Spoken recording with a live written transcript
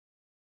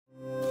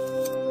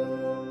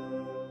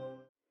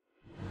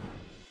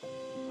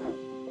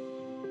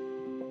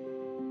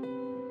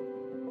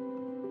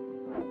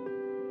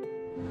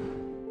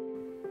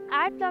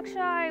At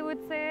Plaksha, I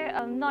would say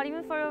not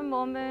even for a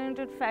moment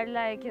it felt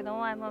like,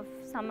 I'm of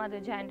some other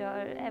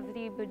gender.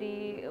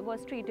 Everybody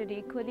was treated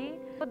equally.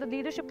 For the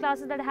leadership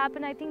classes that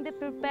happened, I think they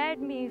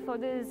prepared me for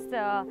this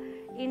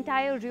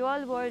entire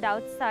real world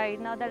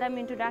outside. Now that I'm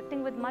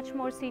interacting with much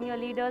more senior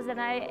leaders than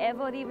I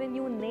ever even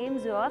knew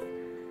names of,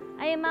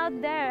 I am out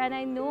there and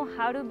I know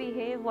how to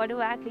behave, what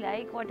to act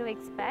like, what to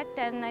expect,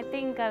 and I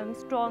think I'm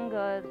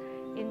stronger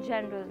in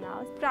general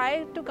now.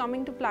 Prior to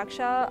coming to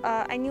Plaksha,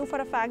 I knew for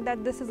a fact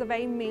that this is a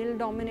very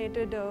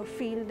male-dominated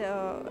field.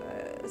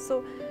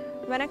 So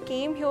when I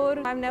came here,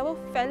 I've never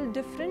felt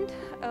different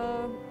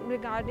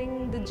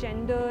regarding the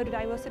gender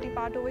diversity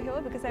part over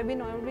here, because I've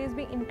always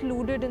been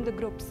included in the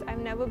groups. I've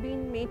never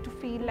been made to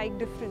feel like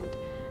different,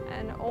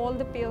 and all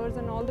the peers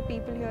and all the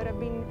people here have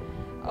been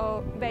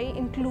very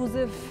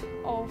inclusive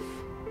of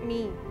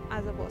me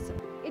as a person.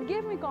 It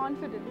gave me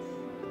confidence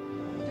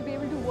to be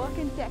able to work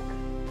in tech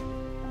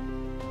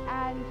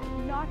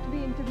and not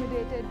be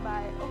intimidated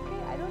by, okay,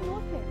 I don't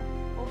know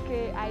things.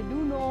 Okay, I do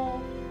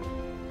know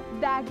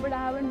that, but I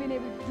haven't been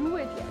able to do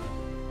it yet.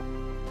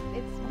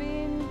 It's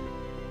been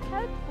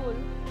helpful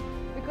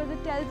because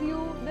it tells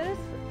you there is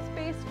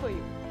space for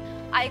you.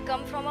 I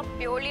come from a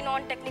purely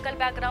non-technical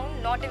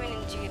background, not even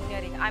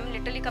engineering. I'm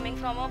literally coming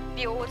from a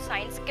pure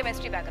science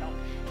chemistry background.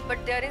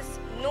 But there is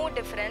no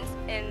difference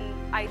in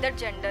either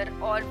gender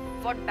or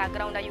what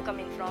background are you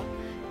coming from,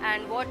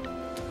 and what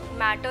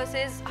matters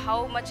is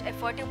how much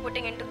effort you're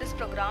putting into this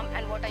program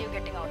and what are you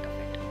getting out of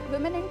it.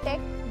 Women in tech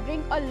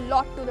bring a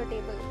lot to the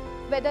table,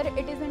 whether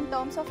it is in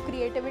terms of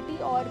creativity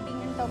or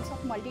being in terms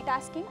of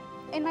multitasking.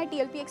 In my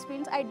TLP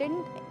experience, I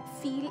didn't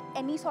feel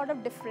any sort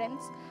of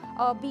difference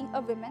being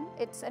a woman.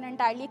 It's an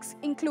entirely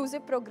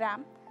inclusive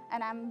program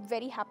and I'm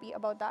very happy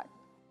about that.